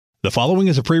The following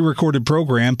is a pre-recorded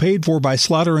program paid for by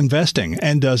Slaughter Investing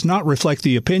and does not reflect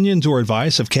the opinions or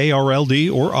advice of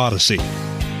KRLD or Odyssey.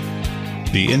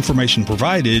 The information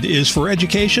provided is for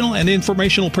educational and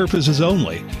informational purposes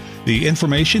only. The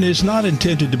information is not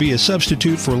intended to be a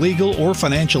substitute for legal or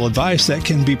financial advice that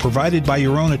can be provided by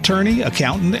your own attorney,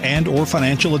 accountant, and or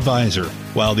financial advisor.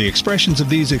 While the expressions of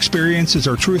these experiences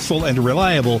are truthful and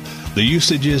reliable, the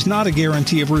usage is not a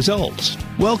guarantee of results.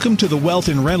 Welcome to the Wealth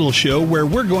and Rental Show, where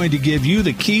we're going to give you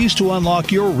the keys to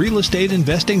unlock your real estate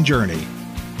investing journey.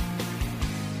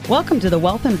 Welcome to the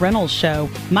Wealth and Rentals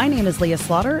Show. My name is Leah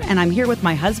Slaughter, and I'm here with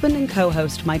my husband and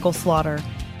co-host, Michael Slaughter.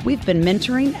 We've been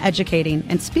mentoring, educating,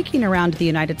 and speaking around the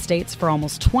United States for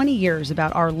almost 20 years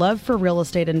about our love for real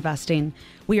estate investing.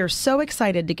 We are so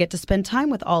excited to get to spend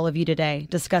time with all of you today,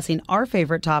 discussing our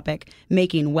favorite topic,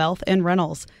 making wealth and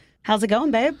rentals. How's it going,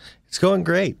 babe? It's going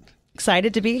great.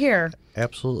 Excited to be here.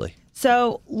 Absolutely.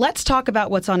 So let's talk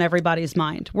about what's on everybody's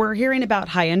mind. We're hearing about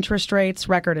high interest rates,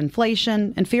 record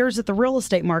inflation, and fears that the real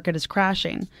estate market is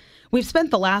crashing. We've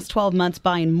spent the last 12 months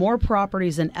buying more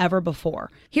properties than ever before.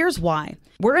 Here's why.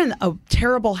 We're in a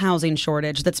terrible housing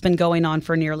shortage that's been going on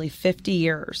for nearly 50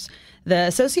 years. The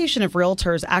Association of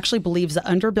Realtors actually believes the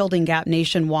underbuilding gap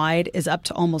nationwide is up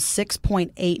to almost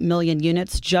 6.8 million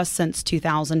units just since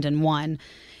 2001.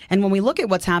 And when we look at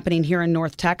what's happening here in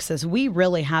North Texas, we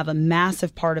really have a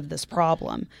massive part of this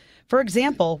problem. For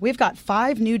example, we've got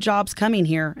 5 new jobs coming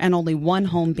here and only 1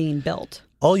 home being built.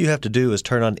 All you have to do is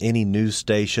turn on any news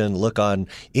station, look on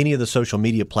any of the social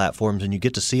media platforms, and you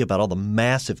get to see about all the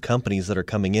massive companies that are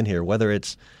coming in here, whether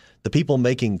it's the people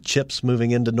making chips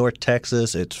moving into North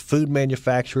Texas, it's food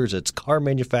manufacturers, it's car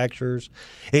manufacturers.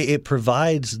 It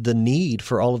provides the need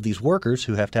for all of these workers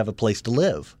who have to have a place to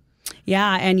live.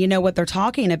 Yeah, and you know what they're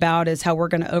talking about is how we're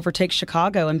going to overtake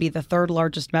Chicago and be the 3rd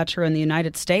largest metro in the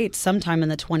United States sometime in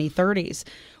the 2030s.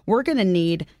 We're going to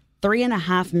need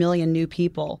 3.5 million new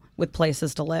people with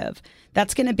places to live.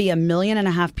 That's going to be 1.5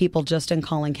 million people just in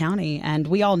Collin County. And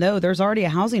we all know there's already a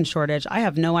housing shortage. I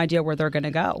have no idea where they're going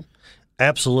to go.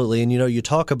 Absolutely. And, you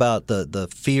talk about the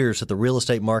fears that the real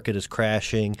estate market is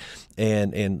crashing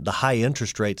and the high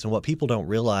interest rates. And what people don't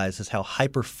realize is how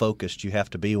hyper-focused you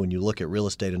have to be when you look at real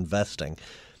estate investing.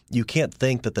 You can't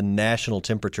think that the national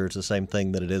temperature is the same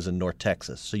thing that it is in North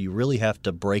Texas. So you really have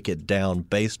to break it down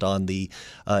based on the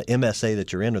MSA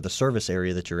that you're in or the service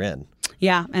area that you're in.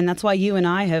 Yeah, and that's why you and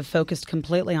I have focused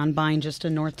completely on buying just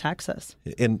in North Texas.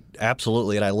 And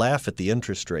absolutely. And I laugh at the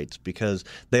interest rates because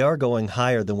they are going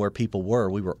higher than where people were.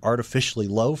 We were artificially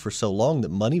low for so long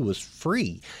that money was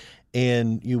free.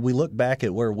 And we look back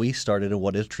at where we started and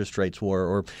what interest rates were,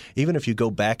 or even if you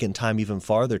go back in time even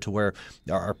farther to where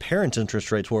our parents' interest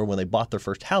rates were when they bought their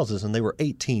first houses, and they were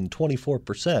 18,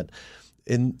 24%.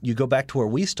 And you go back to where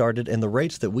we started, and the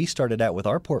rates that we started at with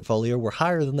our portfolio were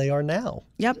higher than they are now.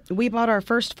 Yep. We bought our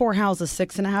first 4 houses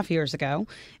 6.5 years ago,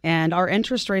 and our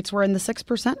interest rates were in the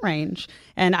 6% range.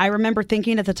 And I remember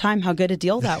thinking at the time how good a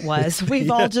deal that was. We've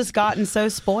all just gotten so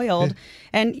spoiled.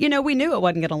 And, we knew it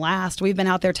wasn't going to last. We've been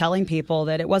out there telling people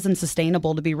that it wasn't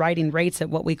sustainable to be writing rates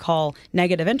at what we call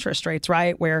negative interest rates,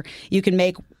 right, where you can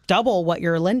make double what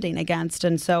you're lending against.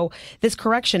 And so this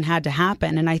correction had to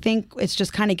happen. And I think it's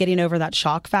just kind of getting over that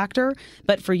shock factor.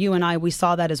 But for you and I, we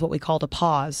saw that as what we called a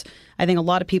pause. I think a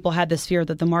lot of people had this fear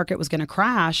that the market was going to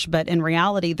crash, but in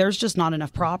reality, there's just not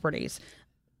enough properties.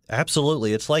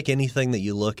 Absolutely. It's like anything that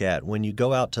you look at. When you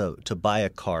go out to buy a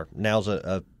car, now's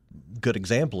a good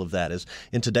example of that is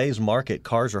in today's market,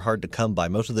 cars are hard to come by.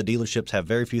 Most of the dealerships have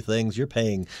very few things. You're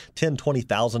paying $10,000,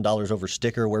 $20,000 over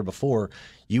sticker, where before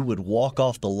you would walk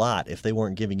off the lot if they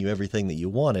weren't giving you everything that you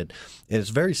wanted. And it's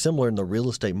very similar in the real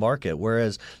estate market,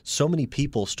 whereas so many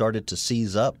people started to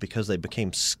seize up because they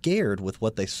became scared with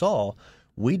what they saw.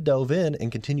 We dove in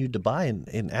and continued to buy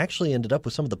and actually ended up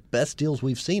with some of the best deals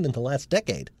we've seen in the last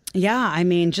decade. Yeah, I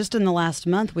mean, just in the last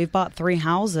month, we've bought 3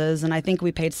 houses, and I think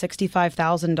we paid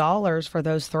 $65,000 for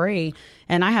those 3.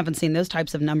 And I haven't seen those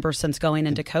types of numbers since going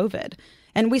into COVID.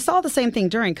 And we saw the same thing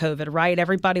during COVID, right?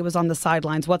 Everybody was on the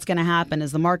sidelines. What's going to happen?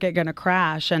 Is the market going to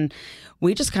crash? And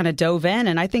we just kind of dove in.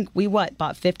 And I think we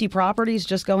bought 50 properties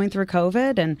just going through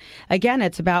COVID. And again,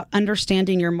 it's about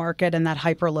understanding your market and that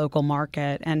hyper-local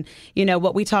market. And,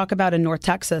 what we talk about in North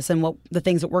Texas and what the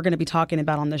things that we're going to be talking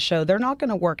about on this show, they're not going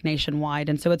to work nationwide.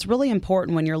 And so it's really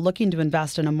important when you're looking to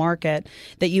invest in a market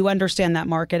that you understand that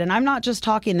market. And I'm not just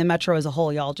talking the metro as a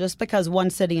whole, y'all. Just because one one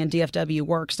city in DFW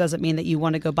works doesn't mean that you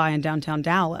want to go buy in downtown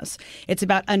Dallas. It's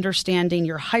about understanding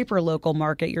your hyper-local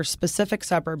market, your specific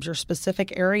suburbs, your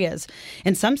specific areas.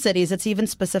 In some cities, it's even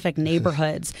specific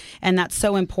neighborhoods. And that's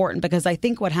so important because I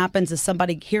think what happens is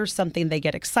somebody hears something, they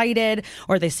get excited,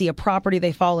 or they see a property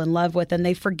they fall in love with, and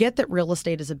they forget that real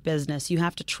estate is a business. You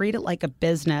have to treat it like a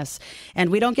business, and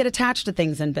we don't get attached to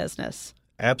things in business.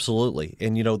 Absolutely.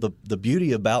 And, the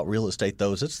beauty about real estate,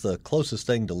 though, is it's the closest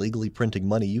thing to legally printing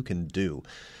money you can do.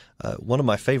 One of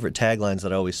my favorite taglines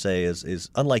that I always say is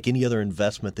unlike any other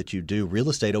investment that you do, real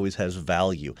estate always has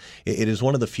value. It is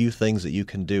one of the few things that you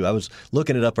can do. I was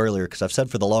looking it up earlier because I've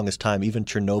said for the longest time, even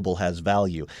Chernobyl has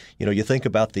value. You think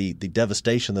about the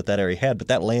devastation that area had, but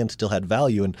that land still had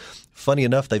value. And funny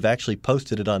enough, they've actually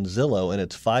posted it on Zillow, and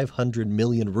it's 500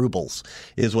 million rubles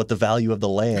is what the value of the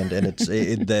land and it's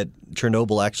that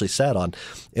Chernobyl actually sat on.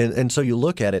 And so you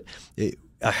look at it,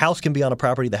 a house can be on a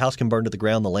property, the house can burn to the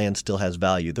ground, the land still has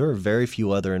value. There are very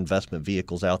few other investment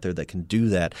vehicles out there that can do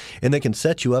that, and they can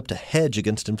set you up to hedge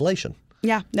against inflation.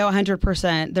 Yeah, no,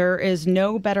 100%. There is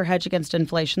no better hedge against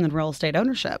inflation than real estate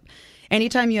ownership.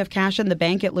 Anytime you have cash in the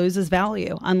bank, it loses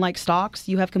value. Unlike stocks,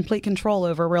 you have complete control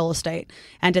over real estate.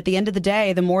 And at the end of the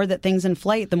day, the more that things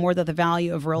inflate, the more that the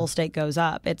value of real estate goes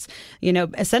up. It's,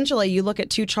 essentially you look at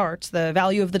two charts, the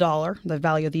value of the dollar, the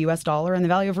value of the U.S. dollar, and the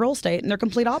value of real estate, and they're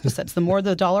complete opposites. The more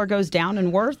the dollar goes down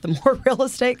in worth, the more real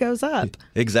estate goes up.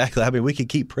 Exactly. I mean, we could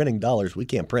keep printing dollars. We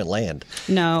can't print land.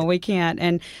 No, we can't.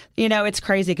 And, it's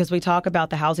crazy because we talk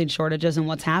about the housing shortages and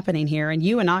what's happening here. And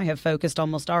you and I have focused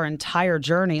almost our entire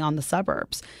journey on the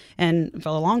suburbs. And for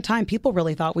a long time, people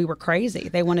really thought we were crazy.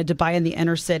 They wanted to buy in the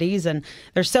inner cities. And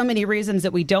there's so many reasons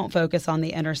that we don't focus on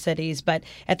the inner cities. But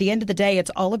at the end of the day,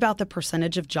 it's all about the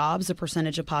percentage of jobs, the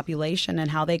percentage of population, and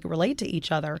how they relate to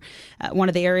each other. One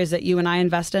of the areas that you and I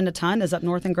invest in a ton is up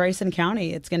north in Grayson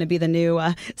County. It's going to be the new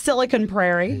Silicon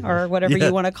Prairie or whatever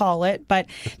you want to call it. But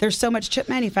there's so much chip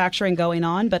manufacturing going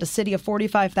on. But a city of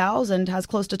 45,000 has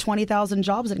close to 20,000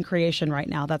 jobs in creation right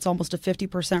now. That's almost a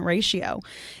 50% ratio.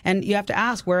 And you have to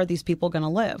ask, where are these people going to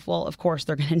live? Well, of course,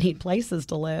 they're going to need places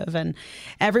to live. And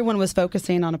everyone was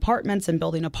focusing on apartments and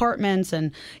building apartments.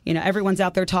 And, everyone's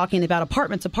out there talking about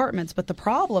apartments. But the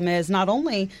problem is not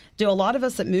only do a lot of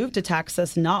us that moved to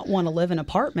Texas not want to live in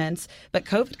apartments, but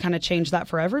COVID kind of changed that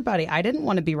for everybody. I didn't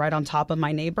want to be right on top of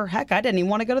my neighbor. Heck, I didn't even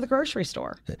want to go to the grocery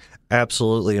store.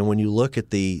 Absolutely. And when you look at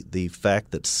the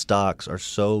fact that stocks are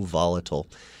so volatile,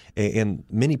 and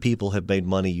many people have made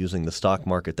money using the stock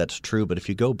market. That's true. But if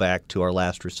you go back to our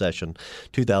last recession,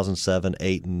 2007,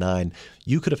 8, and 9,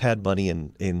 you could have had money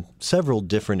in several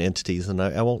different entities. And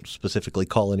I won't specifically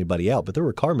call anybody out, but there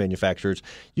were car manufacturers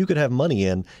you could have money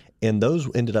in. And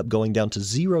those ended up going down to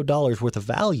 $0 worth of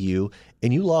value,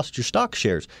 and you lost your stock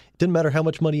shares. It didn't matter how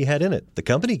much money you had in it. The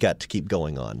company got to keep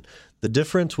going on. The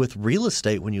difference with real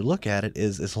estate, when you look at it,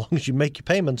 is as long as you make your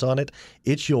payments on it,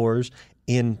 it's yours.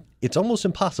 And it's almost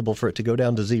impossible for it to go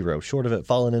down to zero, short of it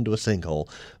falling into a sinkhole,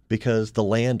 because the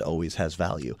land always has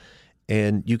value.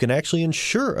 And you can actually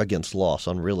insure against loss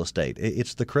on real estate.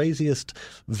 It's the craziest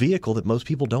vehicle that most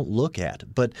people don't look at.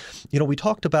 But, we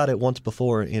talked about it once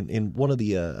before in one of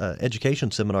the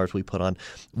education seminars we put on.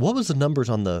 What was the numbers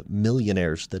on the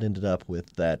millionaires that ended up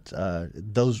with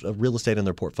those real estate in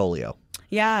their portfolio?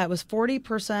 Yeah, it was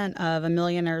 40% of a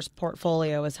millionaire's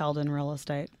portfolio is held in real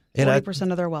estate.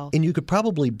 40% of their wealth. And you could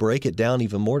probably break it down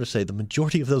even more to say the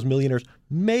majority of those millionaires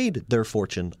made their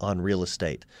fortune on real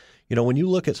estate. When you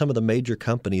look at some of the major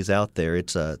companies out there,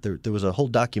 there was a whole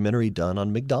documentary done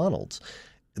on McDonald's.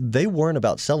 They weren't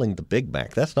about selling the Big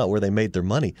Mac. That's not where they made their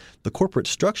money. The corporate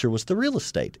structure was the real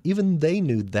estate. Even they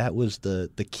knew that was the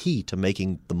key to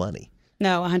making the money.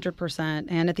 No, 100%.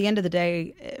 And at the end of the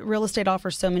day, real estate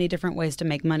offers so many different ways to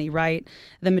make money, right?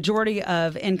 The majority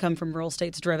of income from real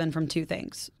estate is driven from two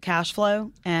things, cash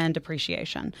flow and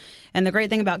depreciation. And the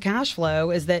great thing about cash flow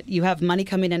is that you have money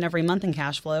coming in every month in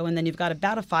cash flow, and then you've got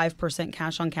about a 5%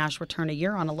 cash-on-cash return a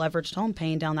year on a leveraged home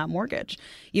paying down that mortgage.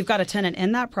 You've got a tenant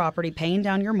in that property paying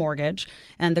down your mortgage.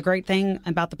 And the great thing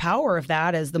about the power of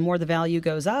that is the more the value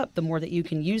goes up, the more that you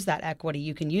can use that equity,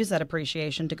 you can use that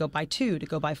appreciation to go buy 2, to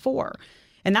go buy 4.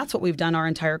 And that's what we've done our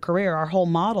entire career. Our whole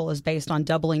model is based on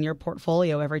doubling your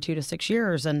portfolio every 2 to 6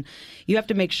 years. And you have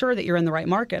to make sure that you're in the right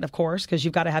market, of course, because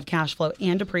you've got to have cash flow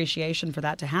and appreciation for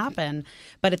that to happen.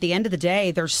 But at the end of the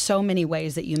day, there's so many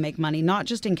ways that you make money, not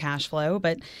just in cash flow,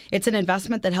 but it's an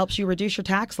investment that helps you reduce your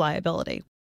tax liability.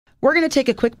 We're going to take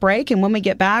a quick break, and when we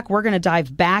get back, we're going to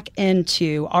dive back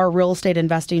into our real estate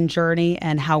investing journey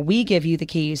and how we give you the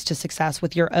keys to success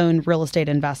with your own real estate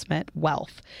investment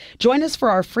wealth. Join us for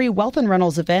our free Wealth and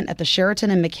Rentals event at the Sheraton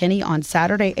in McKinney on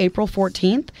Saturday, April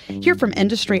 14th. Hear from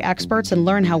industry experts and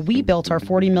learn how we built our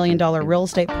 $40 million real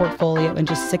estate portfolio in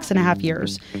just 6.5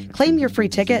 years. Claim your free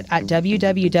ticket at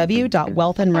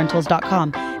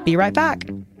www.wealthandrentals.com. Be right back.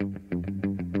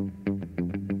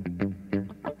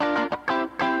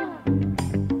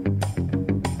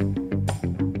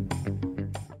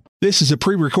 This is a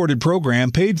pre-recorded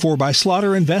program paid for by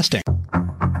Slaughter Investing.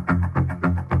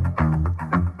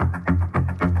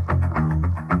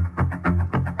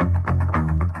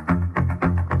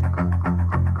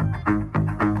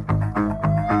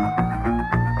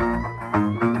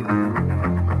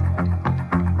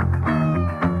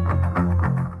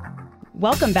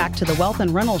 Welcome back to the Wealth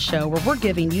and Rentals Show, where we're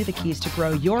giving you the keys to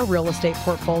grow your real estate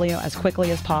portfolio as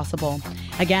quickly as possible.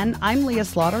 Again, I'm Leah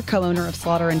Slaughter, co-owner of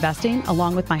Slaughter Investing,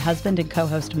 along with my husband and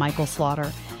co-host Michael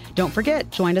Slaughter. Don't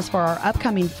forget, join us for our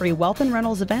upcoming free Wealth and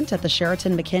Rentals event at the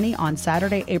Sheraton McKinney on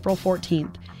Saturday, April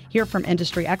 14th. Hear from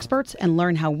industry experts and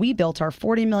learn how we built our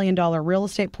 $40 million real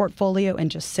estate portfolio in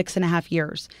just 6.5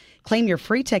 years. Claim your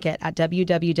free ticket at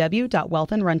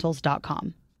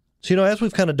www.wealthandrentals.com. So, as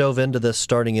we've kind of dove into this,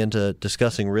 starting into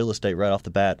discussing real estate right off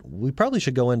the bat, we probably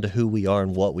should go into who we are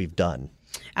and what we've done.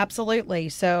 Absolutely.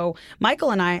 So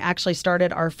Michael and I actually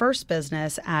started our first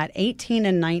business at 18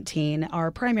 and 19,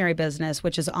 our primary business,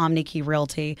 which is OmniKey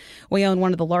Realty. We own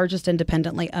one of the largest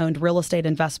independently owned real estate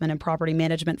investment and property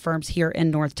management firms here in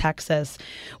North Texas.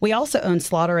 We also own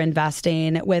Slaughter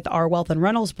Investing with our Wealth and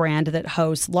Rentals brand that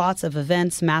hosts lots of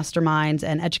events, masterminds,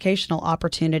 and educational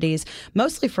opportunities,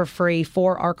 mostly for free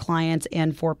for our clients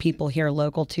and for people here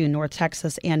local to North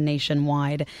Texas and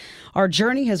nationwide. Our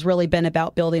journey has really been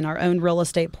about building our own real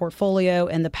estate portfolio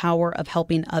and the power of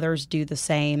helping others do the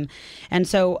same. And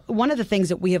so one of the things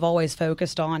that we have always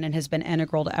focused on and has been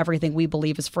integral to everything we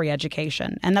believe is free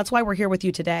education. And that's why we're here with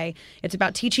you today. It's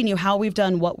about teaching you how we've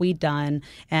done what we've done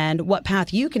and what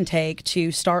path you can take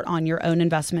to start on your own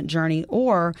investment journey,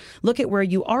 or look at where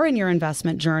you are in your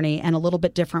investment journey and a little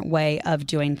bit different way of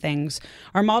doing things.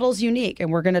 Our model is unique,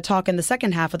 and we're going to talk in the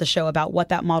second half of the show about what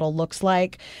that model looks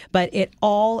like, but it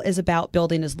all is about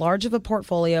building as large of a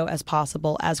portfolio as possible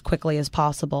as quickly as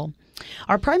possible.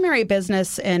 Our primary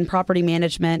business in property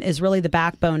management is really the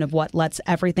backbone of what lets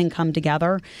everything come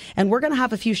together. And we're going to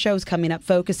have a few shows coming up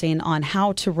focusing on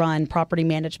how to run property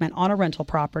management on a rental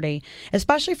property,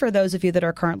 especially for those of you that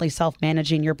are currently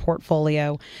self-managing your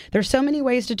portfolio. There's so many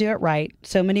ways to do it right,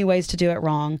 so many ways to do it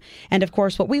wrong. And of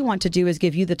course, what we want to do is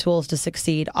give you the tools to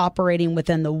succeed operating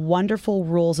within the wonderful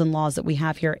rules and laws that we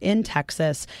have here in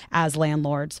Texas as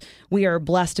landlords. We are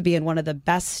blessed to be in one of the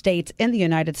best states in the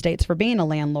United States for being a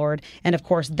landlord. And of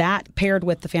course, that paired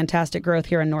with the fantastic growth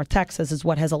here in North Texas is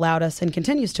what has allowed us and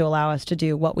continues to allow us to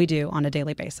do what we do on a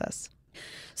daily basis.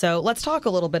 So let's talk a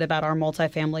little bit about our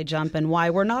multifamily jump and why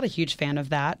we're not a huge fan of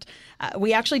that.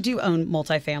 We actually do own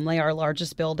multifamily. Our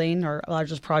largest building, our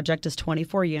largest project is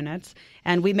 24 units.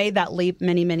 And we made that leap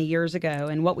many, many years ago.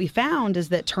 And what we found is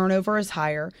that turnover is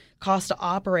higher, cost to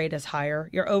operate is higher,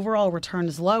 your overall return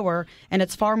is lower, and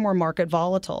it's far more market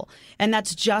volatile. And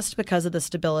that's just because of the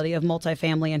stability of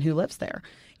multifamily and who lives there.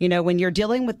 You know, when you're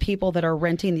dealing with people that are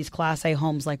renting these Class A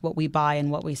homes like what we buy and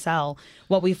what we sell,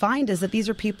 what we find is that these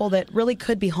are people that really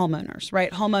could be homeowners,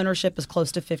 right? Home ownership is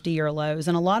close to 50-year lows.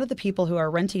 And a lot of the people who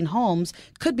are renting homes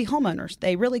could be homeowners.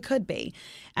 They really could be.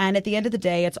 And at the end of the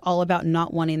day, it's all about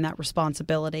not wanting that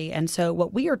responsibility. And so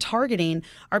what we are targeting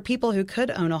are people who could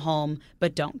own a home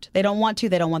but don't. They don't want to.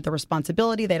 They don't want the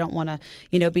responsibility. They don't want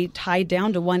to, be tied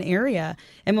down to one area.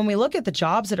 And when we look at the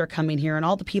jobs that are coming here and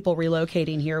all the people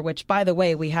relocating here, which, by the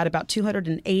way, we had about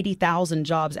 280,000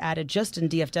 jobs added just in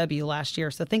DFW last year.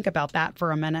 So think about that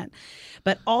for a minute.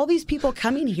 But all these people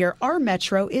coming here, our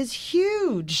metro is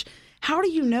huge. How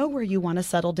do you know where you want to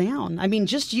settle down? I mean,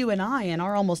 just you and I in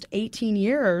our almost 18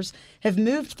 years have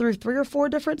moved through 3 or 4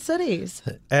 different cities.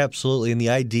 Absolutely. And the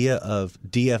idea of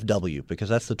DFW, because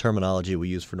that's the terminology we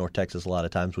use for North Texas a lot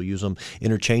of times, we use them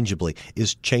interchangeably,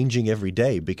 is changing every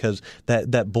day because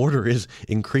that border is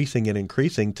increasing and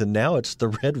increasing to now it's the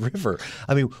Red River.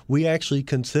 I mean, we actually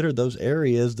consider those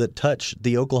areas that touch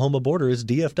the Oklahoma border as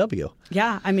DFW.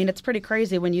 Yeah. I mean, it's pretty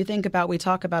crazy when you think about, we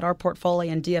talk about our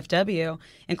portfolio in DFW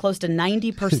and close to and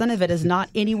 90% of it is not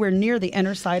anywhere near the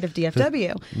inner side of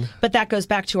DFW. But that goes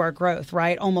back to our growth,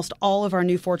 right? Almost all of our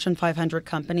new Fortune 500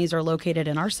 companies are located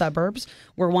in our suburbs.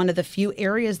 We're one of the few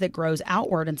areas that grows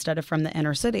outward instead of from the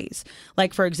inner cities.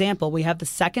 Like, for example, we have the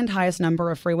second highest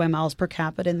number of freeway miles per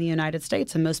capita in the United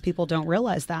States, and most people don't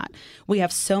realize that. We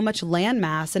have so much land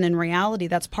mass, and in reality,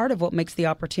 that's part of what makes the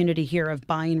opportunity here of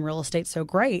buying real estate so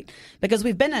great, because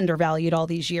we've been undervalued all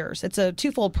these years. It's a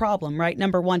twofold problem, right?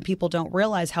 Number one, people don't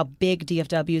realize how big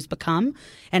DFW's become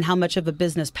and how much of a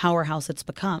business powerhouse it's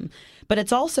become. But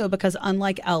it's also because,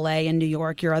 unlike LA and New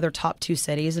York, your other top two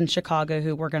cities, and Chicago,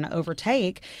 who we're going to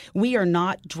overtake, we are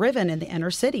not driven in the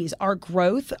inner cities. Our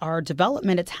growth, our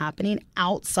development, it's happening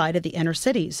outside of the inner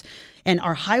cities. And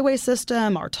our highway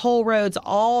system, our toll roads,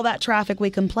 all that traffic we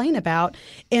complain about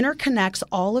interconnects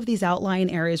all of these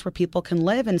outlying areas where people can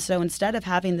live. And so instead of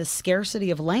having this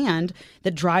scarcity of land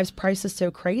that drives prices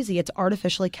so crazy, it's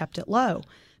artificially kept it low.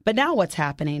 But now what's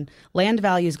happening? Land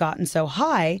value's gotten so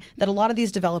high that a lot of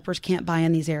these developers can't buy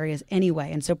in these areas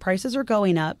anyway. And so prices are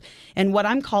going up. And what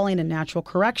I'm calling a natural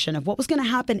correction of what was going to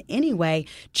happen anyway,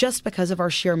 just because of our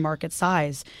sheer market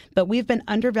size. But we've been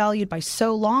undervalued by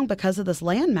so long because of this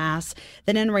land mass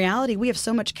that in reality, we have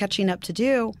so much catching up to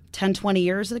do. 10, 20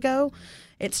 years ago,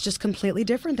 it's just completely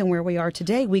different than where we are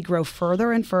today. We grow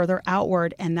further and further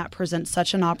outward, and that presents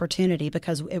such an opportunity,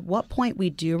 because at what point we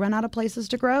do run out of places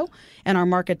to grow and our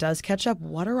market does catch up,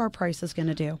 what are our prices going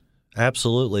to do?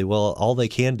 Absolutely. Well, all they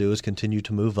can do is continue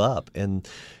to move up. And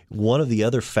one of the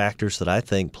other factors that I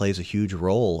think plays a huge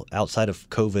role outside of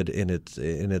COVID in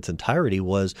its entirety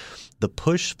was the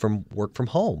push from work from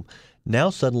home.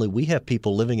 Now suddenly we have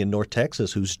people living in North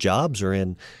Texas whose jobs are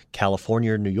in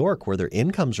California or New York, where their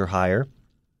incomes are higher,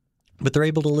 but they're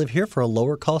able to live here for a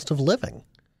lower cost of living.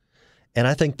 And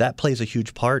I think that plays a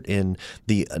huge part in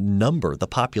the number, the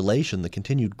population, the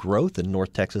continued growth in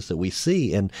North Texas that we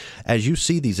see. And as you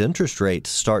see these interest rates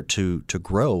start to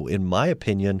grow, in my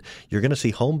opinion, you're going to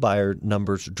see home buyer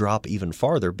numbers drop even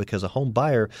farther, because a home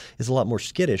buyer is a lot more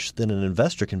skittish than an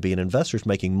investor can be. An investor's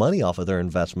making money off of their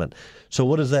investment. So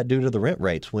what does that do to the rent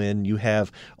rates when you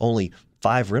have only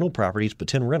 5 rental properties but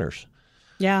 10 renters?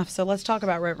 Yeah, so let's talk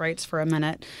about rent rates for a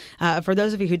minute. For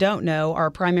those of you who don't know,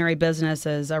 our primary business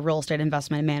is a real estate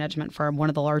investment management firm, one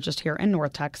of the largest here in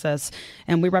North Texas,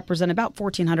 and we represent about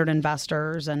 1,400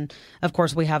 investors. And of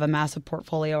course, we have a massive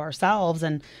portfolio ourselves.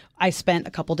 And I spent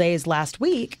a couple days last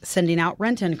week sending out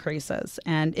rent increases,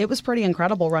 and it was pretty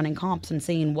incredible running comps and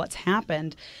seeing what's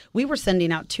happened. We were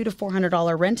sending out $200 to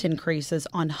 $400 rent increases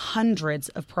on hundreds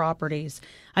of properties.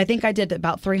 I think I did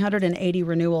about 380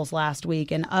 renewals last week,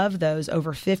 and of those,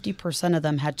 over 50% of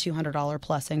them had $200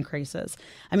 plus increases.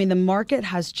 I mean, the market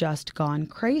has just gone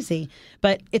crazy,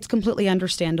 but it's completely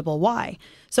understandable why.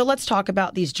 So let's talk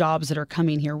about these jobs that are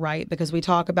coming here, right? Because we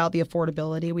talk about the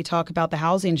affordability, we talk about the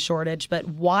housing shortage, but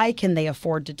why can they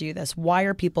afford to do this? Why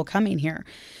are people coming here?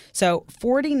 So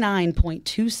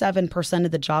 49.27%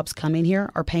 of the jobs coming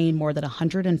here are paying more than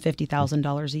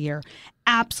 $150,000 a year.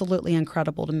 Absolutely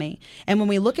incredible to me. And when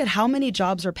we look at how many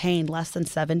jobs are paying less than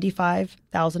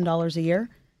 $75,000 a year,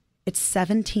 it's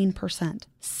 17%.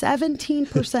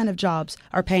 17% of jobs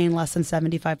are paying less than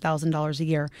 $75,000 a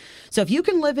year. So if you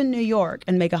can live in New York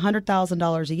and make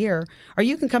 $100,000 a year, or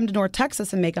you can come to North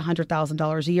Texas and make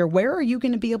 $100,000 a year, where are you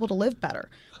going to be able to live better?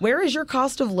 Where is your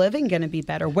cost of living going to be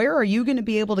better? Where are you going to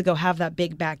be able to go have that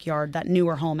big backyard, that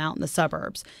newer home out in the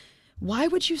suburbs? Why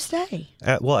would you stay?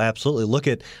 Well, absolutely. Look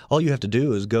at, all you have to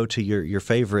do is go to your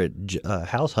favorite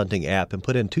house hunting app and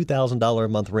put in $2,000 a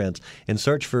month rents and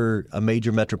search for a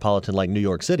major metropolitan like New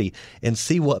York City and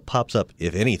see what pops up,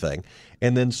 if anything.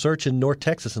 And then search in North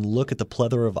Texas and look at the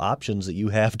plethora of options that you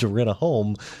have to rent a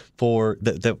home for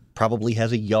that probably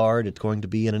has a yard. It's going to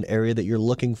be in an area that you're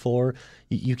looking for.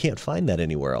 You can't find that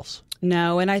anywhere else.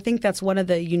 No, and I think that's one of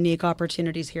the unique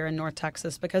opportunities here in North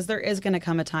Texas, because there is going to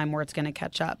come a time where it's going to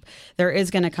catch up. There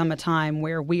is going to come a time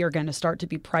where we are going to start to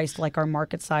be priced like our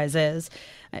market size is.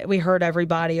 We heard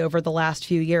everybody over the last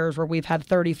few years where we've had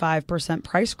 35%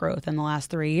 price growth in the last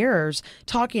 3 years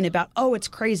talking about, oh, it's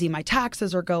crazy. My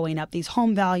taxes are going up. These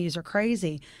home values are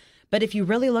crazy. But if you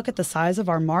really look at the size of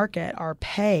our market, our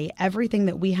pay, everything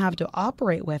that we have to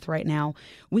operate with right now,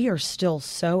 we are still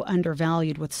so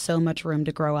undervalued with so much room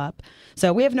to grow up.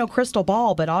 So we have no crystal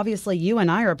ball, but obviously you and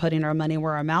I are putting our money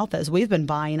where our mouth is. We've been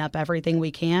buying up everything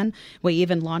we can. We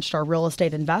even launched our real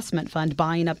estate investment fund,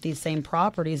 buying up these same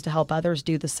properties to help others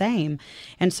do the same.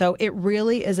 And so it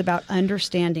really is about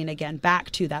understanding, again, back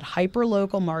to that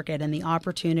hyper-local market and the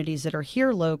opportunities that are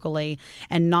here locally,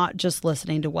 and not just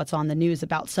listening to what's on the news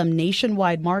about some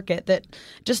nationwide market that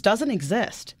just doesn't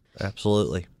exist.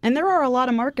 Absolutely. And there are a lot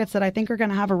of markets that I think are going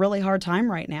to have a really hard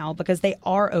time right now because they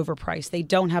are overpriced. They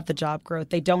don't have the job growth.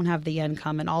 They don't have the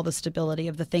income and all the stability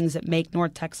of the things that make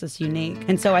North Texas unique.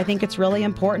 And so I think it's really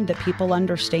important that people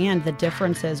understand the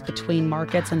differences between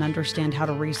markets and understand how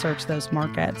to research those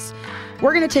markets.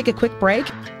 We're going to take a quick break.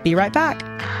 Be right back.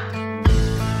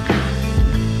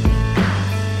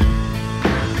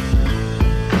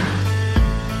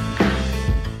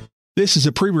 This is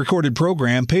a pre-recorded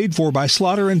program paid for by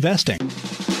Slaughter Investing.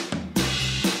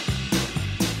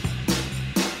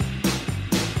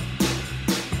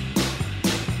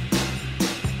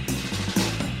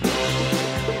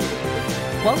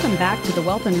 Welcome back to the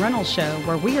Wealth and Rentals Show,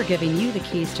 where we are giving you the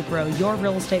keys to grow your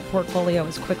real estate portfolio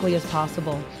as quickly as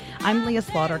possible. I'm Leah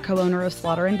Slaughter, co-owner of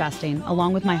Slaughter Investing,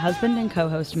 along with my husband and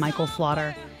co-host Michael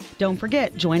Slaughter. Don't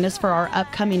forget, join us for our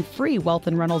upcoming free Wealth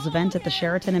and Rentals event at the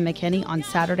Sheraton in McKinney on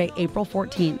Saturday, April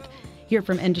 14th. Hear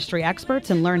from industry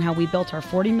experts and learn how we built our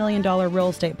 $40 million real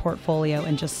estate portfolio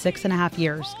in just 6.5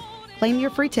 years. Claim your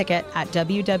free ticket at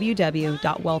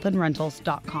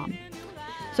www.wealthandrentals.com.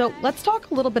 So let's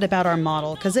talk a little bit about our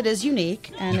model because it is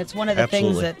unique and it's one of the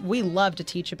things that we love to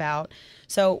teach about.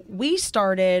 So we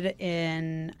started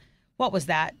in,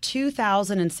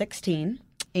 2016,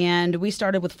 and we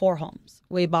started with 4 homes.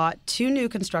 We bought 2 new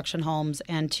construction homes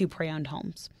and 2 pre-owned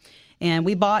homes. And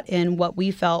we bought in what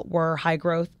we felt were high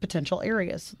growth potential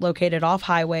areas located off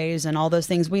highways and all those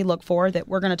things we look for that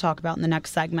we're going to talk about in the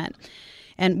next segment.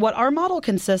 And what our model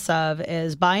consists of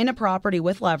is buying a property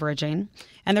with leveraging.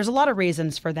 And there's a lot of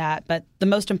reasons for that, but the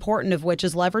most important of which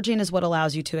is leveraging is what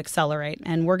allows you to accelerate.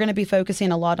 And we're going to be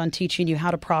focusing a lot on teaching you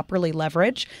how to properly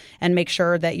leverage and make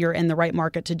sure that you're in the right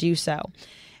market to do so.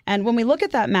 And when we look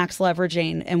at that max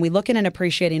leveraging and we look at an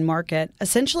appreciating market,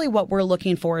 essentially what we're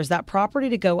looking for is that property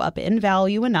to go up in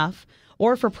value enough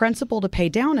or for principal to pay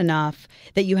down enough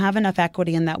that you have enough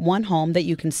equity in that one home that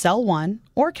you can sell one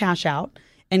or cash out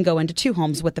and go into 2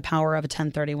 homes with the power of a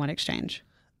 1031 exchange.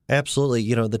 Absolutely.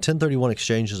 You know, the 1031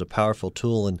 exchange is a powerful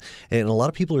tool, and a lot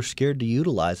of people are scared to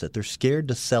utilize it. They're scared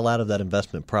to sell out of that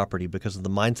investment property because of the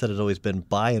mindset has always been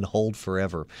buy and hold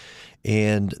forever.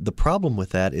 And the problem with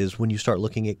that is when you start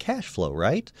looking at cash flow,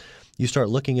 right? You start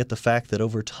looking at the fact that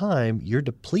over time you're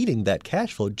depleting that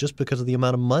cash flow just because of the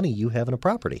amount of money you have in a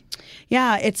property.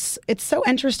 Yeah, it's so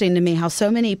interesting to me how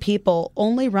so many people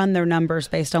only run their numbers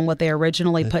based on what they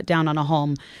originally put down on a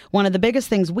home. One of the biggest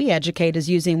things we educate is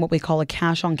using what we call a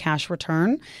cash-on-cash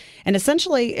return. And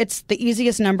essentially, it's the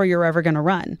easiest number you're ever going to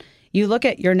run. You look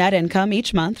at your net income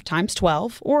each month times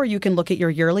 12, or you can look at your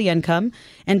yearly income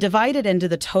and divide it into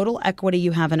the total equity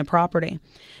you have in a property.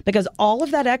 Because all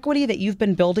of that equity that you've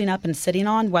been building up and sitting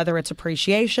on, whether it's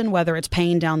appreciation, whether it's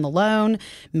paying down the loan,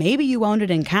 maybe you owned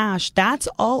it in cash, that's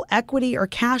all equity or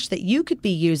cash that you could be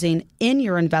using in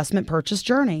your investment purchase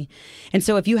journey. And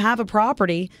so if you have a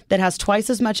property that has twice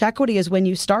as much equity as when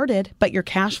you started, but your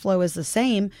cash flow is the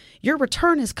same, your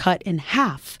return is cut in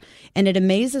half. And it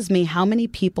amazes me how many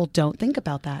people don't think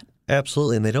about that.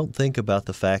 Absolutely. And they don't think about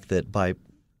the fact that by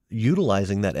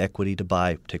utilizing that equity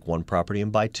to take 1 property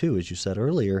and buy 2, as you said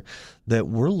earlier, that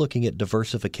we're looking at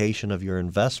diversification of your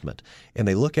investment. And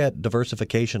they look at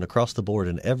diversification across the board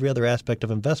in every other aspect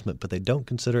of investment, but they don't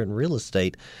consider it in real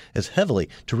estate as heavily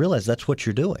to realize that's what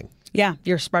you're doing. Yeah,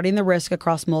 you're spreading the risk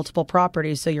across multiple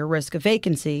properties. So your risk of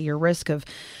vacancy, your risk of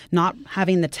not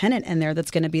having the tenant in there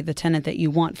that's going to be the tenant that you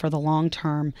want for the long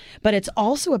term. But it's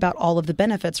also about all of the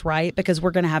benefits, right? Because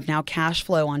we're going to have now cash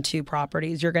flow on 2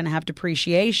 properties. You're going to have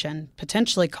depreciation,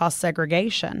 potentially cost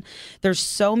segregation. There's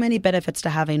so many benefits to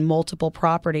having multiple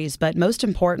properties. But most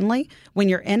importantly, when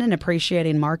you're in an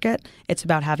appreciating market, it's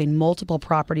about having multiple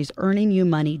properties earning you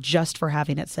money just for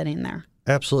having it sitting there.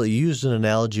 Absolutely. You used an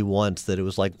analogy once that it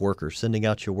was like workers, sending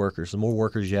out your workers. The more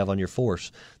workers you have on your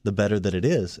force, the better that it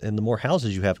is. And the more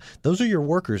houses you have, those are your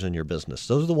workers in your business.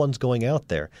 Those are the ones going out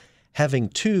there. Having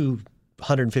 2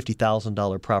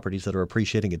 $150,000 properties that are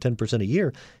appreciating at 10% a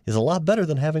year is a lot better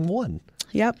than having 1.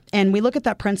 Yep. And we look at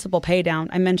that principal pay down.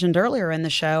 I mentioned earlier in the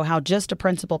show how just a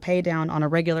principal pay down on a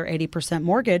regular 80%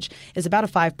 mortgage is about a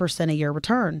 5% a year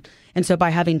return. And so by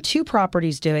having 2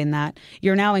 properties doing that,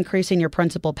 you're now increasing your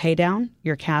principal pay down,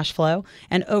 your cash flow,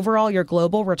 and overall your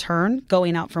global return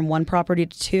going out from 1 property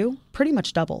to 2 pretty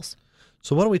much doubles.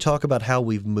 So why don't we talk about how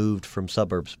we've moved from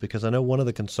suburbs? Because I know one of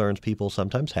the concerns people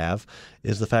sometimes have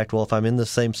is the fact, well, if I'm in the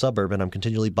same suburb and I'm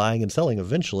continually buying and selling,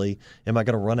 eventually, am I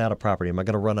going to run out of property? Am I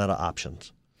going to run out of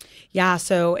options? Yeah,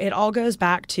 so it all goes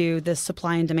back to this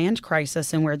supply and demand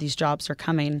crisis and where these jobs are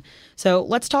coming. So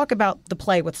let's talk about the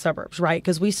play with suburbs, right?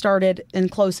 Because we started in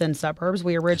close-in suburbs.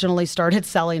 We originally started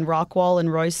selling Rockwall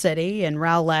and Royce City and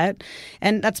Rowlett,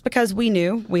 and that's because we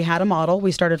knew we had a model.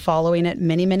 We started following it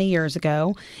many, many years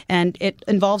ago, and it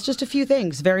involves just a few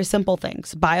things, very simple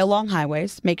things. Buy along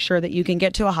highways. Make sure that you can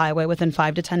get to a highway within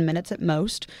 5 to 10 minutes at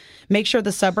most. Make sure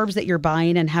the suburbs that you're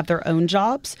buying in have their own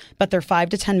jobs, but they're 5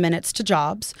 to 10 minutes to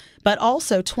jobs, but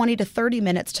also 20 to 30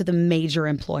 minutes to the major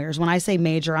employers. When I say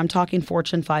major, I'm talking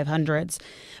Fortune 500s.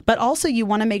 But also you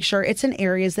want to make sure it's in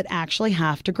areas that actually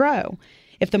have to grow.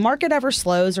 If the market ever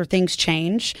slows or things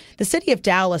change, the city of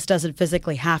Dallas doesn't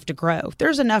physically have to grow.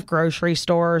 There's enough grocery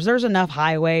stores, there's enough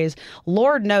highways,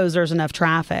 Lord knows there's enough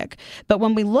traffic. But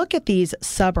when we look at these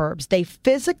suburbs, they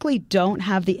physically don't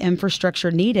have the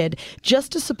infrastructure needed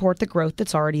just to support the growth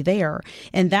that's already there.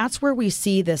 And that's where we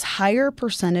see this higher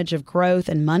percentage of growth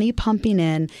and money pumping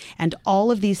in and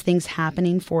all of these things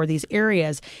happening for these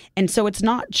areas. And so it's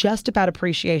not just about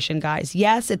appreciation, guys.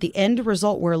 Yes, at the end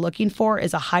result we're looking for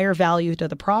is a higher value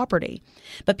to the property.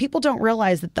 But people don't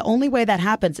realize that the only way that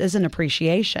happens isn't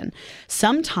appreciation.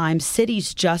 Sometimes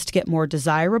cities just get more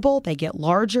desirable, they get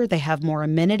larger, they have more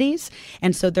amenities,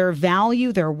 and so their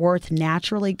value, their worth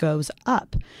naturally goes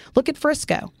up. Look at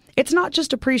Frisco. It's not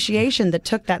just appreciation that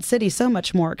took that city so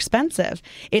much more expensive.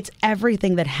 It's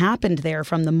everything that happened there,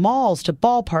 from the malls to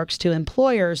ballparks to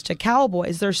employers to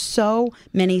cowboys. There's so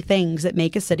many things that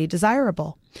make a city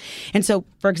desirable. And so,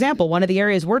 for example, one of the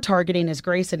areas we're targeting is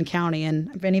Grayson County.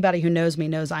 And if anybody who knows me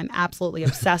knows I'm absolutely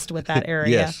obsessed with that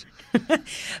area. Yes.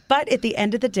 But at the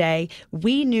end of the day,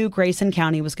 we knew Grayson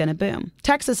County was going to boom.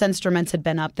 Texas Instruments had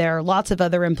been up there. Lots of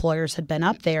other employers had been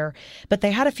up there, but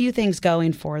they had a few things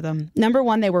going for them. Number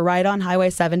one, they were right on Highway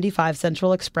 75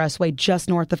 Central Expressway, just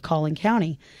north of Collin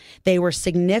County. They were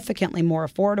significantly more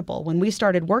affordable. When we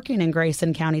started working in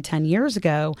Grayson County 10 years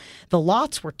ago, the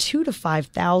lots were $2,000 to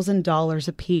 $5,000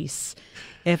 a piece.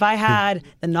 If I had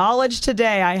the knowledge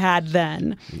today I had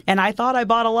then, and I thought I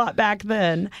bought a lot back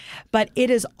then, but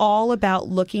it is all about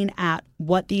looking at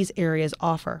what these areas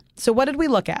offer. So what did we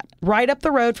look at? Right up the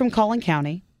road from Collin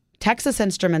County, Texas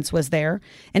Instruments was there,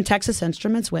 and Texas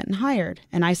Instruments went and hired.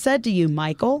 And I said to you,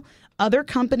 Michael, other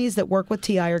companies that work with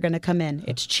TI are going to come in.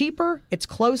 It's cheaper. It's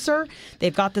closer.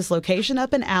 They've got this location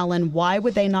up in Allen. Why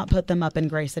would they not put them up in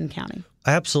Grayson County?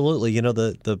 Absolutely. You know,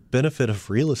 the benefit of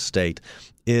real estate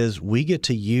is we get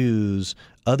to use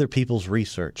other people's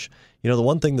research. You know, the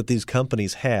one thing that these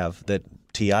companies have that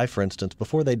TI, for instance,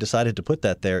 before they decided to put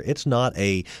that there, it's not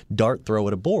a dart throw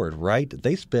at a board, right?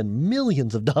 They spend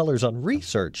millions of dollars on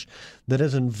research that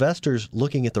as investors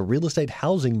looking at the real estate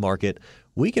housing market,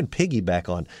 we can piggyback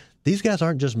on. These guys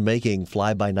aren't just making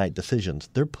fly-by-night decisions.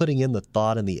 They're putting in the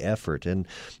thought and the effort. And,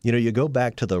 you know, you go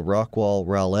back to the Rockwall,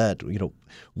 Rowlett, you know,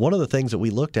 one of the things that we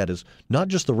looked at is not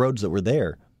just the roads that were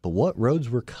there, but what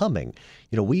roads were coming.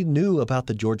 You know, we knew about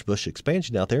the George Bush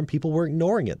expansion out there, and people were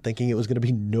ignoring it, thinking it was going to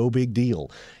be no big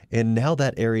deal. And now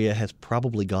that area has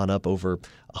probably gone up over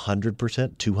 100%,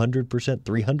 200%,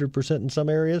 300% in some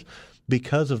areas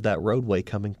because of that roadway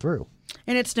coming through.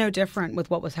 And it's no different with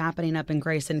what was happening up in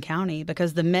Grayson County,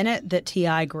 because the minute that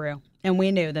TI grew, and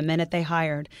we knew the minute they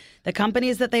hired, the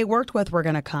companies that they worked with were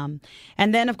going to come.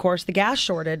 And then, of course, the gas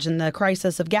shortage and the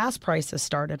crisis of gas prices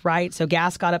started, right? So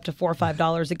gas got up to $4 or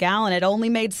 $5 a gallon. It only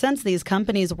made sense these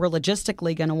companies were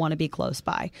logistically going to want to be close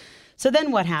by. So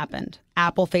then what happened?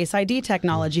 Apple Face ID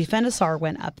technology, Finisar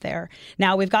went up there.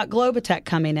 Now we've got Globotech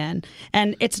coming in.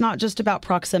 And it's not just about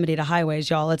proximity to highways,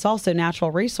 y'all. It's also natural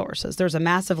resources. There's a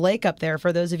massive lake up there.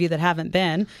 For those of you that haven't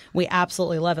been, we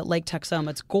absolutely love it. Lake Texoma.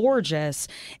 It's gorgeous.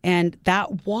 And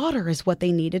that water is what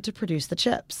they needed to produce the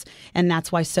chips. And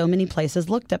that's why so many places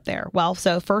looked up there. Well,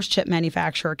 so first chip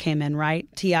manufacturer came in, right?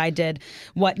 TI did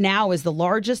what now is the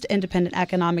largest independent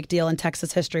economic deal in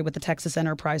Texas history with the Texas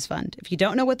Enterprise Fund. If you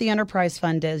don't know what the Enterprise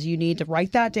Fund is, you need to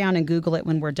write that down and Google it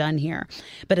when we're done here.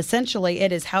 But essentially,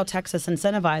 it is how Texas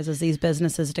incentivizes these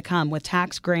businesses to come with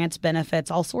tax grants,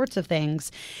 benefits, all sorts of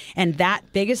things. And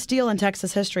that biggest deal in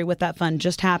Texas history with that fund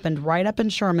just happened right up in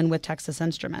Sherman with Texas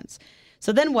Instruments.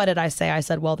 So then what did I say? I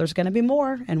said, well, there's going to be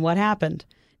more. And what happened?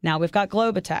 Now we've got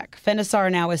Globotech.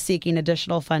 Finisar now is seeking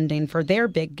additional funding for their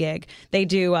big gig. They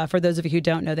do, for those of you who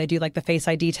don't know, they do like the Face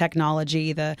ID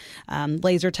technology, the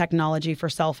laser technology for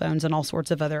cell phones and all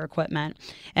sorts of other equipment.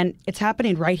 And it's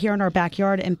happening right here in our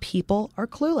backyard, and people are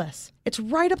clueless. It's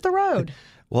right up the road.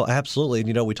 Well, absolutely.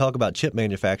 And, we talk about chip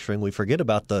manufacturing. We forget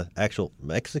about the actual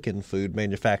Mexican food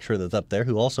manufacturer that's up there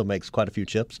who also makes quite a few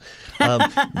chips.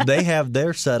 They have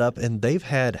their setup, and they've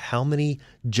had how many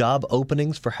job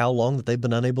openings for how long that they've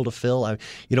been unable to fill?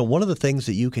 One of the things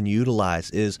that you can utilize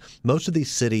is most of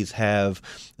these cities have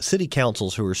city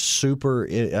councils who are super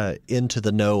into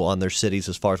the know on their cities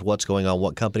as far as what's going on,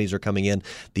 what companies are coming in.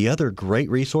 The other great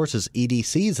resource is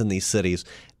EDCs in these cities.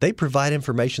 They provide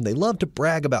information. They love to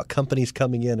brag about companies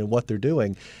coming in and what they're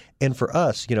doing. And for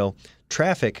us,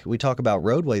 traffic, we talk about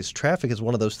roadways. Traffic is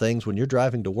one of those things when you're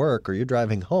driving to work or you're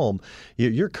driving home,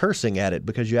 you're cursing at it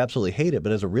because you absolutely hate it.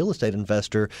 But as a real estate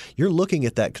investor, you're looking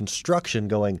at that construction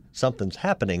going, something's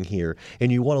happening here.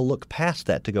 And you want to look past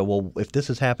that to go, well, if this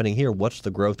is happening here, what's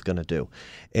the growth going to do?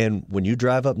 And when you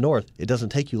drive up north, it doesn't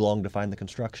take you long to find the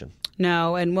construction.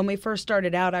 No, and when we first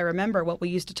started out, I remember what we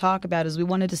used to talk about is we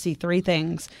wanted to see three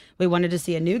things. We wanted to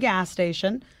see a new gas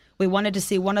station. We wanted to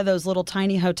see one of those little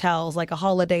tiny hotels like a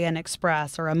Holiday Inn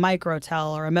Express or a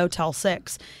Microtel or a Motel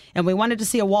 6. And we wanted to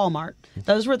see a Walmart.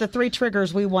 Those were the three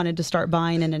triggers we wanted to start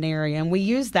buying in an area. And we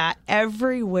used that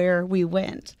everywhere we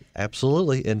went.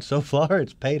 Absolutely. And so far,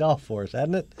 it's paid off for us,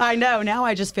 hasn't it? I know. Now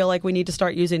I just feel like we need to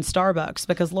start using Starbucks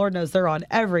because Lord knows they're on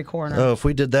every corner. Oh, if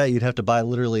we did that, you'd have to buy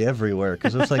literally everywhere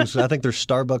because those things, I think there's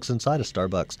Starbucks inside of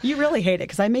Starbucks. You really hate it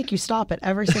because I make you stop at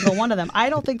every single one of them. I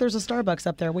don't think there's a Starbucks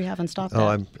up there we haven't stopped at.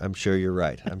 Oh, I'm sure you're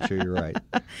right. I'm sure you're right.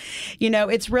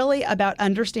 It's really about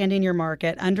understanding your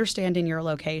market, understanding your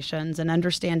locations, and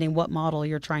understanding what model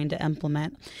you're trying to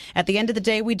implement. At the end of the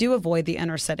day, we do avoid the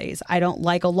inner cities. I don't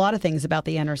like a lot of things about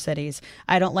the inner cities.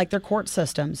 I don't like their court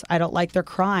systems. I don't like their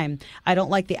crime. I don't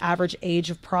like the average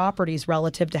age of properties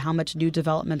relative to how much new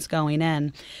development's going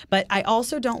in. But I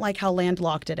also don't like how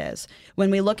landlocked it is.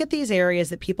 When we look at these areas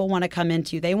that people want to come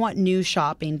into, they want new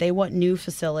shopping, they want new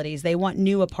facilities, they want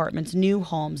new apartments, new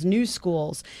homes, new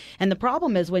schools. And the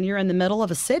problem is when you're in the middle of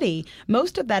a city,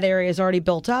 most of that area is already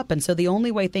built up. And so the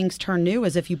only way things turn new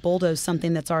is if you bulldoze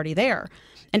something that's already there.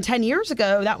 And 10 years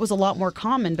ago, that was a lot more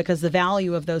common because the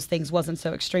value of those things wasn't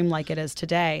so extreme like it is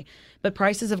today. But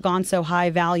prices have gone so high,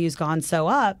 value's gone so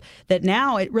up, that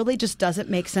now it really just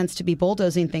doesn't make sense to be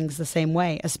bulldozing things the same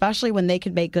way, especially when they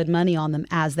could make good money on them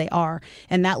as they are.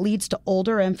 And that leads to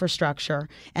older infrastructure.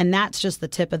 And that's just the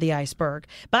tip of the iceberg.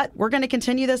 But we're going to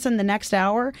continue this in the next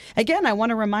hour. Again, I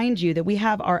want to remind you that we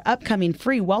have our upcoming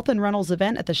free Wealth and Rentals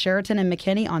event at the Sheraton in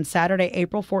McKinney on Saturday,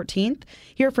 April 14th.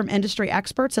 Hear from industry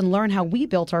experts and learn how we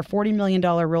built our $40 million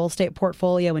real estate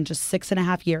portfolio in just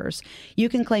 6.5 years. You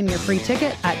can claim your free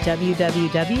ticket at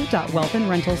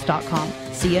www.wealthandrentals.com.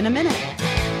 See you in a minute.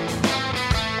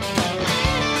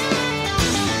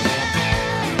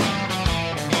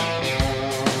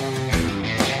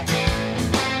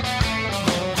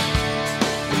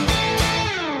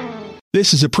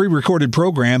 This is a pre-recorded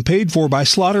program paid for by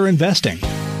Slaughter Investing.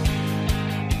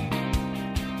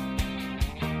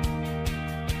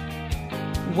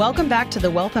 Welcome back to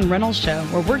the Wealth and Rentals Show,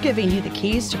 where we're giving you the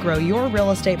keys to grow your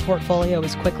real estate portfolio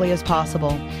as quickly as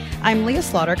possible. I'm Leah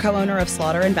Slaughter, co-owner of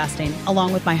Slaughter Investing,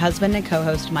 along with my husband and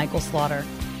co-host Michael Slaughter.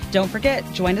 Don't forget,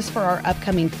 join us for our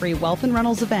upcoming free Wealth and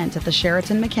Rentals event at the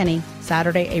Sheraton McKinney,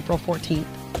 Saturday, April 14th.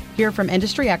 Hear from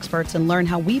industry experts and learn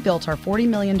how we built our $40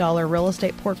 million real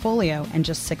estate portfolio in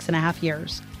just 6.5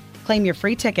 years. Claim your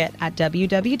free ticket at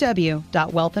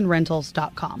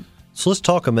www.wealthandrentals.com. So let's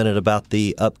talk a minute about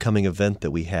the upcoming event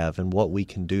that we have and what we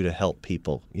can do to help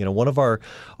people. One of our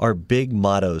big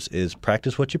mottos is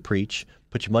practice what you preach,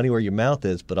 put your money where your mouth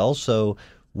is, but also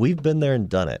we've been there and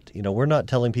done it. We're not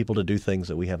telling people to do things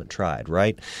that we haven't tried,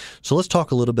 right? So let's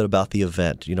talk a little bit about the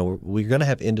event. We're going to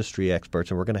have industry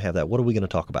experts, and we're going to have that. What are we going to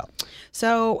talk about?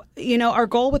 So, our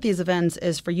goal with these events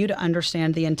is for you to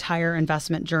understand the entire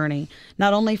investment journey,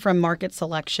 not only from market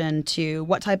selection to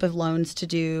what type of loans to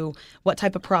do, what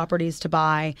type of properties to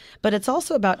buy, but it's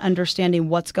also about understanding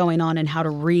what's going on and how to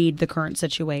read the current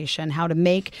situation, how to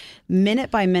make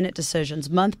minute-by-minute decisions,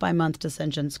 month-by-month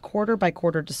decisions,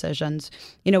 quarter-by-quarter decisions.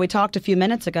 We talked a few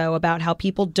minutes ago about how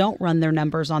people don't run their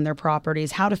numbers on their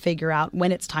properties, how to figure out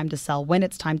when it's time to sell, when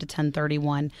it's time to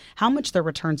 1031, how much their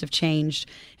returns have changed.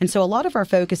 And so a lot of our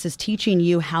focus is teaching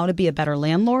you how to be a better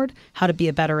landlord, how to be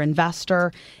a better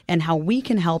investor, and how we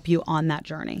can help you on that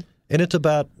journey. And it's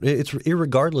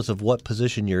irregardless of what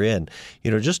position you're in.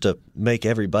 Just to make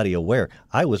everybody aware,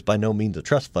 I was by no means a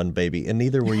trust fund baby, and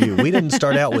neither were you. We didn't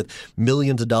start out with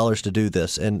millions of dollars to do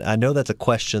this. And I know that's a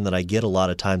question that I get a lot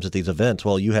of times at these events.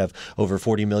 Well, you have over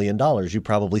 $40 million. You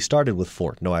probably started with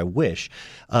 4. No, I wish.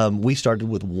 We started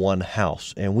with one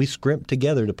house, and we scrimped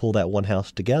together to pull that one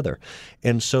house together.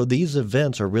 And so these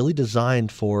events are really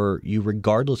designed for you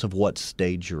regardless of what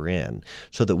stage you're in,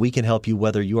 so that we can help you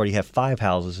whether you already have 5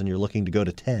 houses and you're looking to go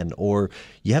to 10, or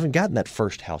you haven't gotten that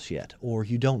first house yet, or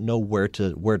you don't know where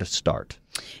to start.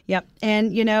 Yep.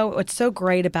 And, what's so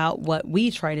great about what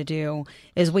we try to do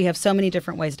is we have so many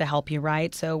different ways to help you,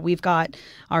 right? So we've got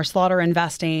our Slaughter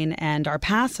investing and our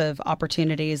passive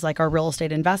opportunities, like our real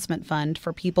estate investment fund,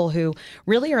 for people who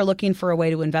really are looking for a way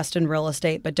to invest in real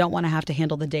estate but don't want to have to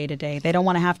handle the day-to-day. They don't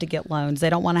want to have to get loans. They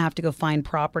don't want to have to go find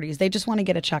properties. They just want to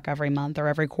get a check every month or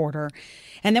every quarter.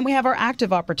 And then we have our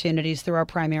active opportunities through our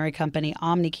primary company,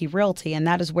 OmniKey Realty, and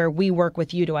that is where we work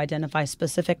with you to identify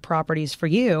specific properties for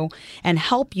you and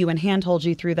help you and handhold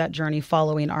you through that journey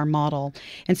following our model.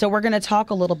 And so we're going to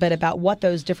talk a little bit about what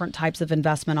those different types of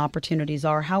investment opportunities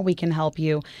are, how we can help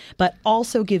you, but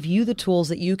also give you the tools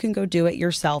that you can go do it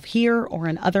yourself here or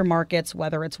in other markets,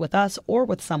 whether it's with us or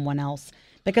with someone else.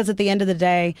 Because at the end of the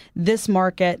day, this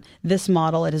market, this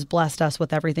model, it has blessed us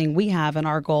with everything we have, and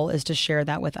our goal is to share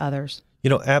that with others.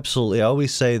 Absolutely. I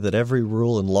always say that every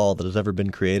rule and law that has ever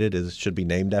been created should be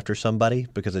named after somebody,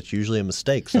 because it's usually a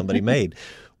mistake somebody made,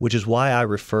 which is why I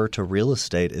refer to real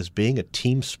estate as being a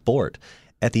team sport.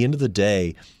 At the end of the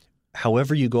day,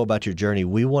 however you go about your journey,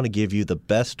 we want to give you the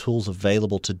best tools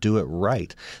available to do it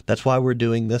right. That's why we're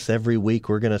doing this every week.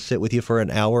 We're going to sit with you for an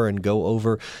hour and go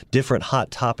over different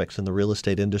hot topics in the real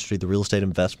estate industry, the real estate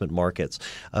investment markets.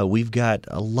 We've got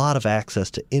a lot of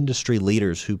access to industry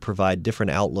leaders who provide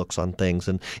different outlooks on things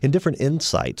and different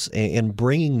insights. And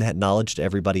bringing that knowledge to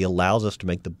everybody allows us to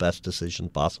make the best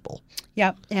decisions possible.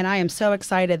 Yep. And I am so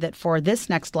excited that for this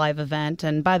next live event,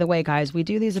 and by the way, guys, we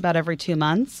do these about every 2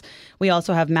 months. We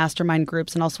also have mastermind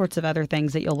groups and all sorts of other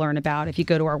things that you'll learn about if you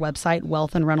go to our website,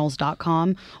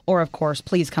 wealthandrentals.com, or of course,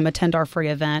 please come attend our free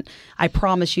event. I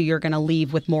promise you're going to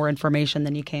leave with more information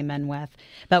than you came in with.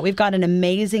 But we've got an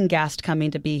amazing guest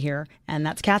coming to be here, and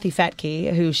that's Kathy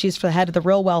Fettke, she's the head of the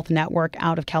Real Wealth Network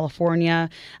out of California.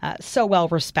 So well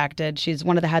respected. She's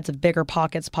one of the heads of Bigger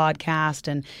Pockets podcast,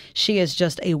 and she is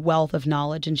just a wealth of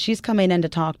knowledge. And she's coming in to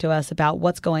talk to us about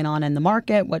what's going on in the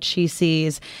market, what she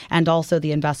sees, and also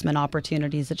the investment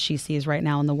opportunities that she sees right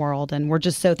now in the world. And we're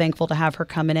just so thankful to have her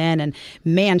coming in. And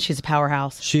man, she's a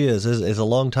powerhouse. She is. As a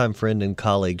longtime friend and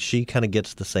colleague, she kind of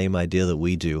gets the same idea that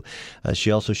we do.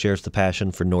 She also shares the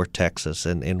passion for North Texas.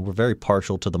 And we're very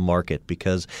partial to the market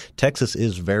because Texas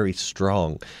is very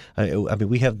strong. I mean,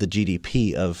 we have the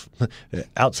GDP of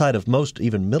outside of most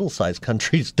even middle-sized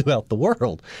countries throughout the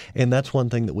world. And that's one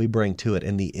thing that we bring to it.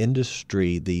 And the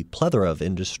industry, the plethora of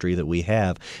industry that we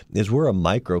have, is we're a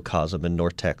microcosm in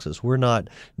North Texas. We're not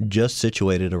just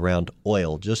situated around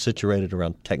oil, just situated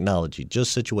around technology,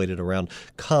 just situated around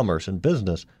commerce and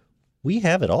business. We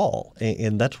have it all.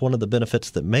 And that's one of the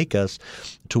benefits that make us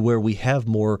to where we have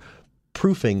more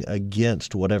proofing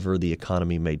against whatever the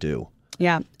economy may do.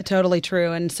 Yeah, totally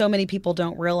true. And so many people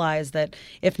don't realize that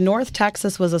if North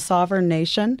Texas was a sovereign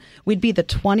nation, we'd be the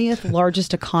 20th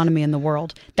largest economy in the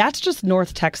world. That's just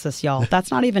North Texas, y'all. That's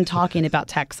not even talking about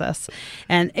Texas.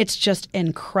 And it's just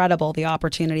incredible, the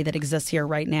opportunity that exists here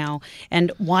right now.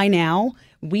 And why now?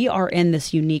 We are in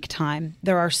this unique time.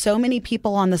 There are so many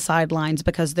people on the sidelines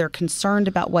because they're concerned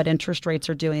about what interest rates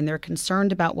are doing. They're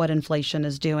concerned about what inflation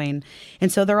is doing.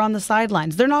 And so they're on the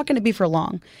sidelines. They're not going to be for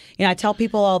long. I tell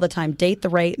people all the time, date the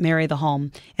rate, marry the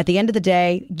home. At the end of the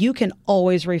day, you can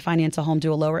always refinance a home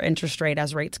to a lower interest rate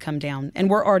as rates come down. And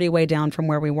we're already way down from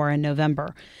where we were in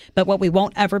November. But what we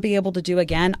won't ever be able to do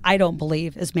again, I don't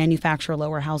believe, is manufacture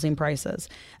lower housing prices.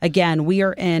 Again, we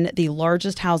are in the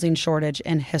largest housing shortage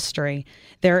in history.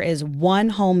 There is one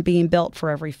home being built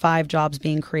for every 5 jobs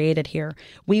being created here.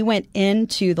 We went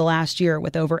into the last year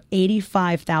with over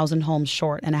 85,000 homes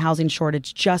short and a housing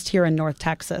shortage just here in North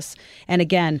Texas. And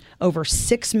again, over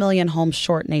 6 million homes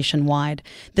short nationwide.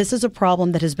 This is a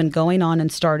problem that has been going on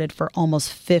and started for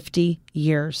almost 50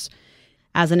 years.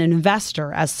 As an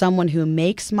investor, as someone who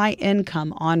makes my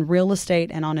income on real estate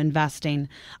and on investing,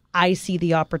 I see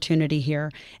the opportunity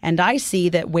here. And I see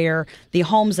that where the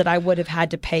homes that I would have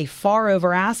had to pay far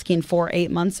over asking for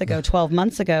 8 months ago, 12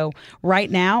 months ago, right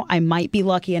now, I might be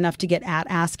lucky enough to get at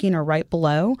asking or right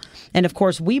below. And of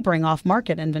course, we bring off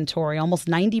market inventory. Almost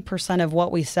 90% of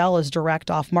what we sell is direct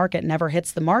off market, never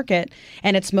hits the market.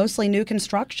 And it's mostly new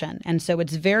construction. And so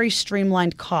it's very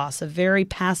streamlined costs, a very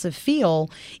passive feel,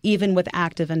 even with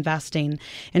active investing.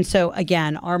 And so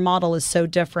again, our model is so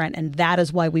different. And that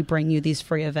is why we bring you these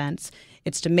free events.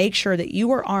 It's to make sure that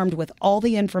you are armed with all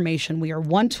the information. We are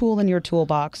one tool in your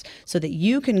toolbox so that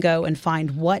you can go and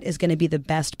find what is going to be the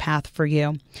best path for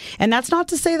you. And that's not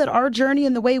to say that our journey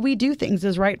and the way we do things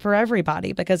is right for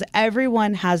everybody, because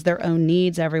everyone has their own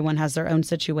needs. Everyone has their own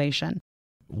situation.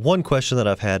 One question that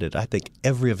I've had at I think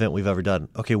every event we've ever done,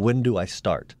 okay, when do I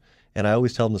start? And I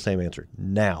always tell them the same answer,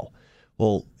 now.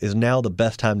 Well, is now the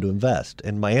best time to invest?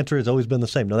 And my answer has always been the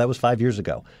same. No, that was 5 years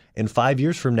ago. And 5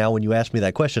 years from now, when you ask me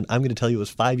that question, I'm going to tell you it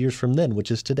was 5 years from then, which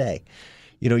is today.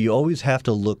 You know, you always have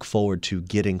to look forward to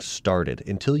getting started.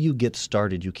 Until you get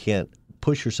started, you can't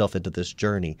push yourself into this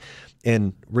journey.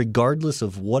 And regardless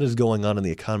of what is going on in the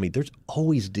economy, there's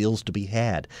always deals to be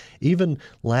had. Even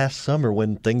last summer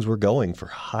when things were going for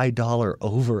high dollar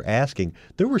over asking,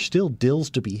 there were still deals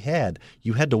to be had.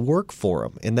 You had to work for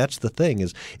them. And that's the thing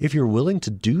is if you're willing to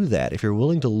do that, if you're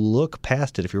willing to look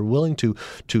past it, if you're willing to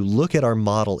look at our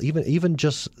model, even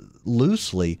just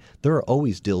loosely, there are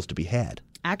always deals to be had.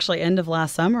 Actually, end of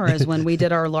last summer is when we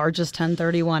did our largest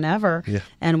 1031 ever,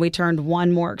 and we turned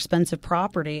one more expensive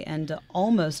property into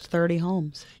almost 30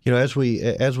 homes. You know, as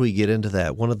we get into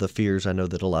that, one of the fears I know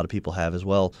that a lot of people have is,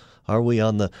 well, are we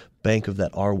on the bank of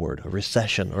that R word, a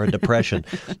recession or a depression?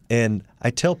 And I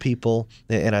tell people,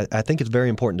 and I think it's very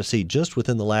important to see, just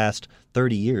within the last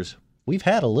 30 years, we've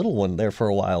had a little one there for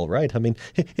a while, right? I mean,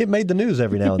 it made the news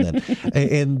every now and then.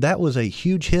 And that was a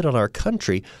huge hit on our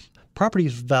country. Property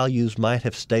values might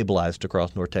have stabilized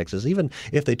across North Texas, even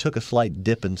if they took a slight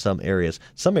dip in some areas.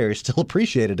 Some areas still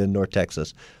appreciated in North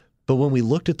Texas. But when we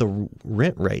looked at the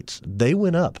rent rates, they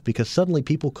went up because suddenly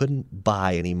people couldn't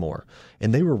buy anymore.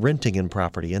 And they were renting in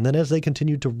property. And then as they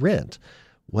continued to rent,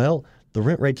 well, the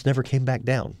rent rates never came back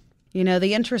down. You know,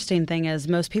 the interesting thing is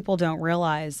most people don't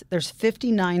realize there's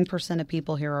 59% of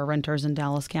people here are renters in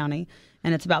Dallas County,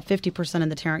 and it's about 50% in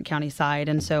the Tarrant County side.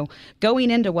 And so going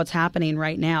into what's happening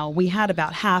right now, we had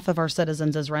about half of our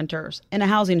citizens as renters in a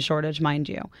housing shortage, mind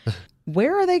you.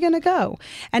 Where are they going to go?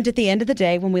 And at the end of the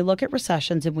day, when we look at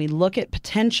recessions and we look at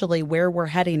potentially where we're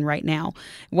heading right now,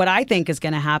 what I think is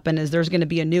going to happen is there's going to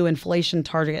be a new inflation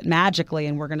target magically,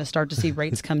 and we're going to start to see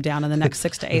rates come down in the next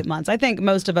 6 to 8 months. I think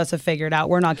most of us have figured out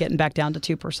we're not getting back down to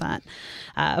 2%.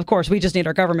 Of course, we just need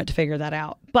our government to figure that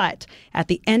out. But at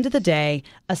the end of the day,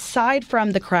 aside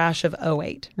from the crash of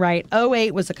 08, right?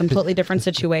 08 was a completely different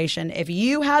situation. If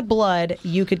you had blood,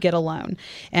 you could get a loan.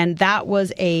 And that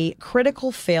was a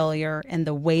critical failure in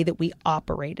the way that we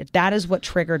operated. That is what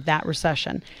triggered that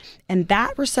recession. And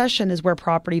that recession is where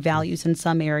property values in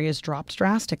some areas dropped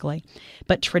drastically.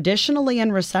 But traditionally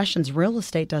in recessions, real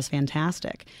estate does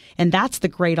fantastic. And that's the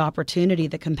great opportunity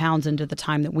that compounds into the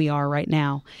time that we are right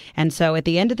now. And so at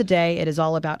the end of the day, it is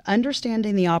all about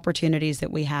understanding the opportunities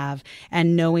that we have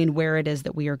and knowing where it is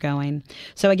that we are going.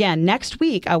 So again, next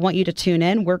week, I want you to tune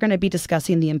in. We're going to be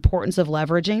discussing the importance of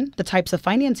leveraging, the types of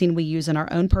financing we use in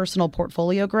our own personal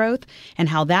portfolio growth, and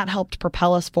how that helped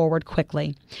propel us forward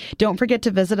quickly. Don't forget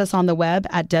to visit us on the web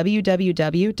at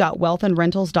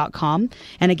www.wealthandrentals.com.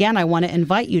 And again, I want to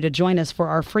invite you to join us for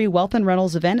our free Wealth and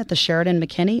Rentals event at the Sheraton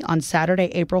McKinney on Saturday,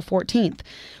 April 14th.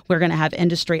 We're going to have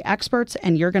industry experts,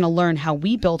 and you're going to learn how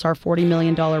we built our $40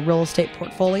 million real estate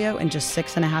portfolio in just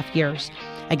 6.5 years.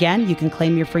 Again, you can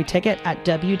claim your free ticket at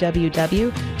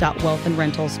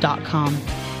www.wealthandrentals.com.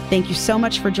 Thank you so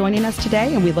much for joining us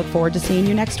today, and we look forward to seeing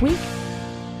you next week.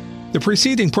 The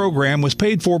preceding program was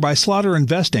paid for by Slaughter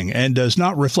Investing and does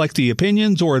not reflect the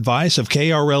opinions or advice of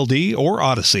KRLD or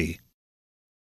Odyssey.